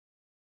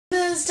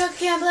this is Tucker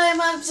Gameplay and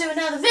welcome to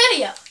another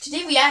video.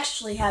 Today we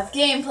actually have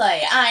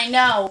gameplay. I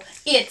know,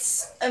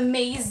 it's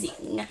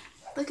amazing.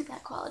 Look at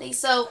that quality.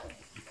 So,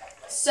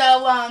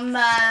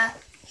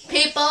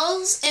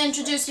 Peoples,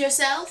 introduce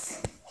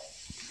yourself.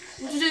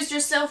 Introduce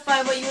yourself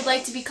by what you would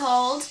like to be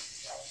called.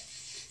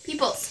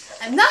 Peoples,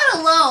 I'm not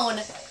alone.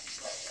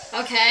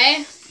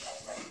 Okay.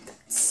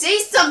 Say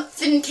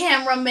something,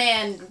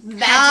 cameraman.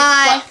 Magic.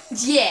 Hi.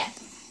 Yeah.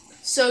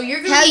 So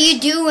you're gonna. How you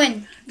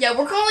doing? Yeah,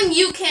 we're calling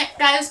you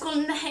guys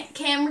calling the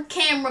camera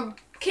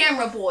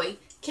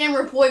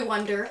boy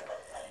wonder,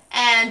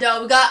 and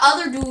we got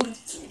other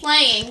dudes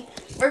playing.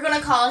 We're gonna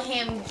call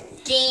him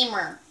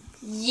Gamer.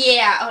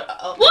 Yeah.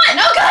 What?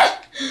 No good.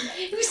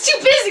 He was too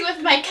busy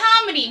with my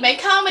comedy. My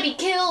comedy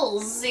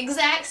kills.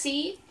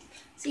 See,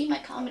 my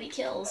comedy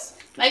kills.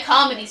 My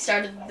comedy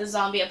started the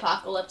zombie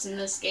apocalypse in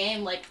this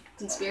game, like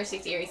conspiracy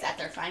theories at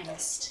their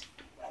finest.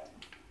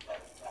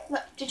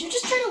 What? Did you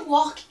just try to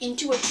walk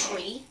into a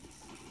tree?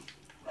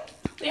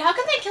 Wait, how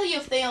can they kill you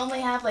if they only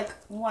have, like,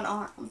 one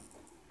arm? I'm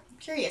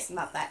curious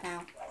about that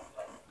now.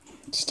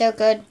 Still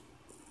good.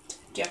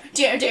 Dare.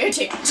 Dang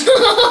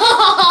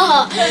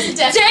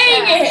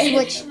it!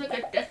 Which? Look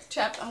at death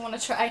trap. I wanna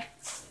try.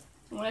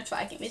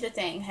 Give me the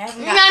thing. I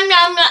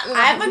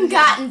haven't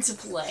gotten to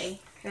play.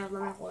 No.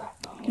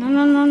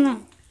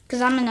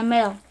 Because I'm in the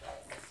middle.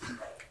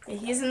 Yeah,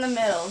 he's in the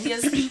middle. He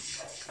is.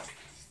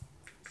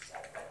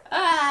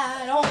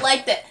 I don't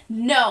like that.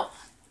 No.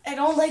 I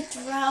don't like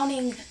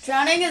drowning.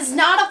 Drowning is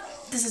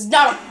this is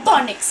not a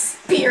fun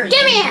experience.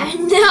 Give me it!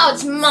 Now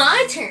it's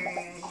my turn.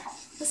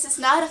 This is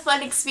not a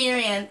fun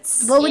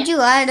experience. What would you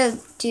rather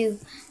do?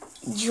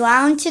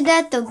 Drown to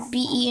death or be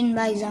eaten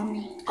by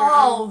zombie?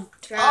 I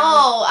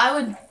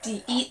would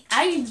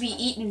be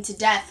eaten to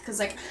death because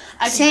like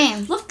I could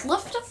Same. lift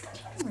up the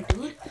camera,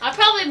 dude. I'd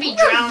probably be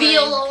drowning.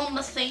 Reveal all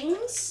the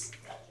things.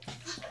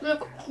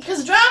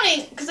 Because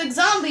drowning, like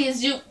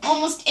zombies, you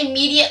almost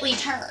immediately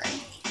turn.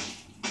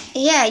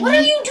 Yeah. What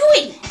are you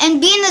doing?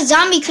 And being a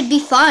zombie could be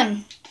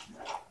fun.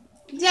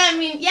 Yeah, I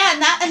mean,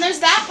 yeah, and there's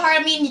that part.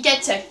 I mean, you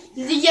get to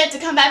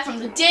come back from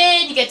the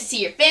dead. You get to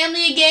see your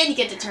family again. You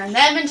get to turn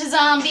them into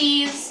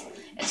zombies.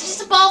 It's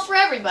just a ball for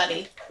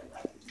everybody.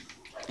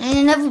 And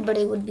then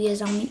everybody would be a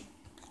zombie.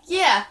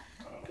 Yeah,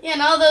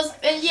 and all those,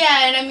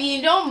 and I mean,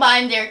 you don't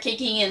mind their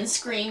kicking and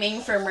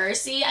screaming for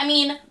mercy. I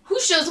mean, who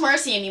shows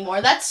mercy anymore?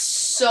 That's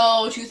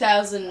so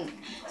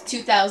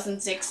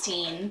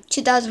 2016.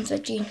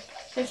 2015.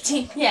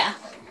 15, yeah.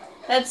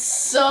 That's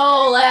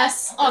so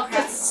last. Oh,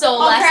 that's so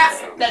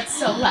last. That's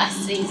so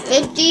last season.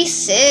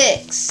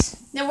 56.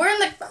 Now we're in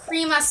the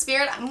Crema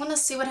Spirit. I'm gonna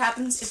see what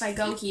happens if I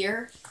go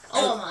here.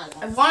 Oh my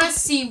God. I want to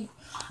see.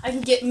 I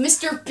can get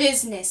Mr.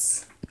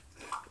 Business.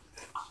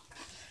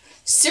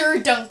 Sir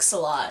Dunks a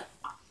lot.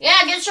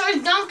 Yeah, get Sir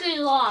Dunky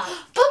a lot.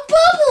 But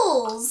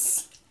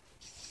Bubbles.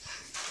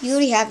 You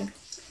already have him.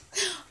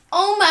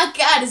 Oh my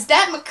God! Is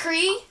that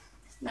McCree?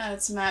 No,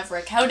 it's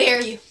Maverick. How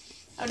dare you?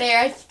 How dare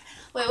I?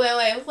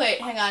 Wait,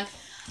 hang on.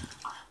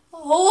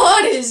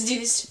 What is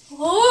this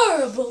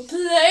horrible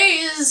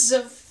place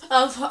of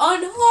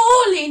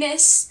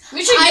unholiness?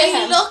 We should get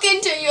him. Look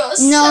into your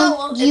No,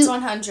 soul. It's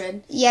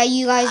 100. Yeah,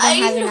 you guys don't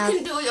have Look enough.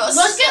 into your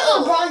Let's get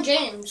soul. LeBron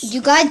James.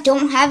 You guys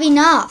don't have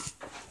enough.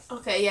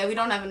 Okay, yeah, we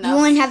don't have You enough.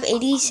 only have Get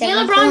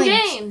 87 LeBron coins.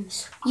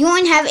 James. You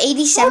only have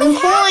 87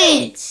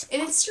 coins.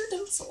 And it sure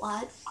does a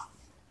lot.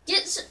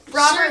 Get Sir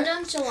Robert.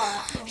 Dunky a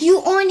lot.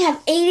 You only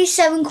have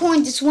 87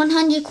 coins. It's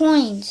 100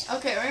 coins.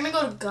 Okay, we're gonna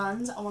go to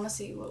guns. I want to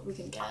see what we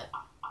can get.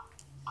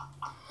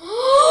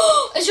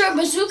 Is there a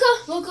bazooka?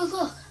 Look. I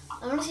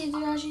want to see if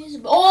there actually is a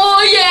bazooka.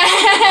 Oh,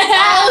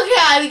 yeah! Oh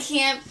God, we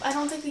can't. I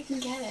don't think we can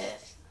get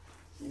it.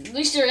 At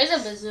least there is a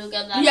bazooka.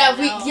 That I know.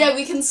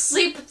 We can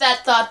sleep with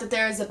that thought that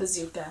there is a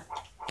bazooka.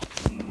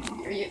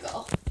 Here you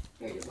go.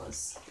 Here you go.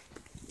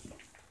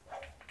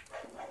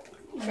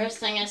 First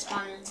thing I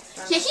spawn in.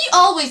 Yeah, he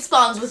always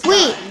spawns with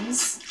Wait.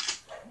 guns.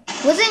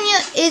 Wasn't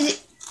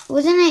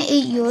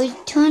it your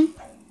turn?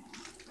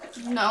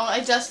 No, I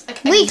Wait, just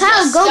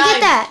Kyle, go died.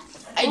 get that.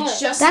 I What?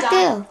 just That died.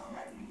 there.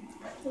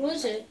 What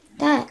is it?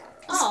 That.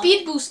 Oh.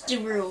 Speed booster.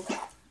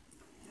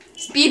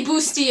 Speed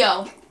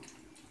boostio.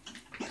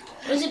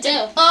 What does it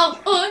do?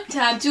 Oh,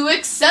 time to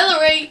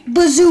accelerate.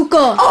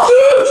 Bazooka. Oh,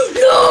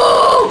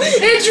 no!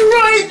 It's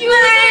right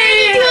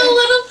there! A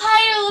little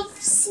pile of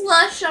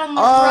slush on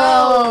the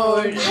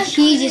road.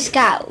 He just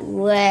got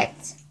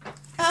wrecked.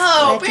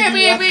 Oh, Dang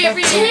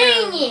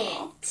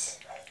it!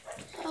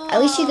 At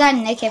least you got a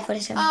naked for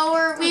the seven.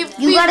 We've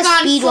got a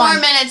gone speed 4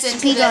 run. minutes into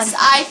Speed this. run.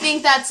 I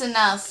think that's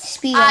enough.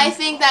 Speed I run.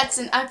 think that's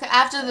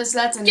after this.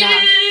 That's enough.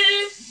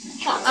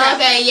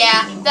 Okay,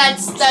 yeah,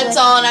 that's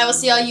all, and I will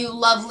see all you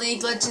lovely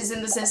glitches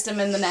in the system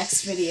in the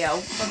next video.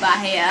 Bye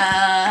bye.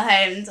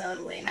 I'm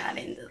totally not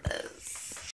into this.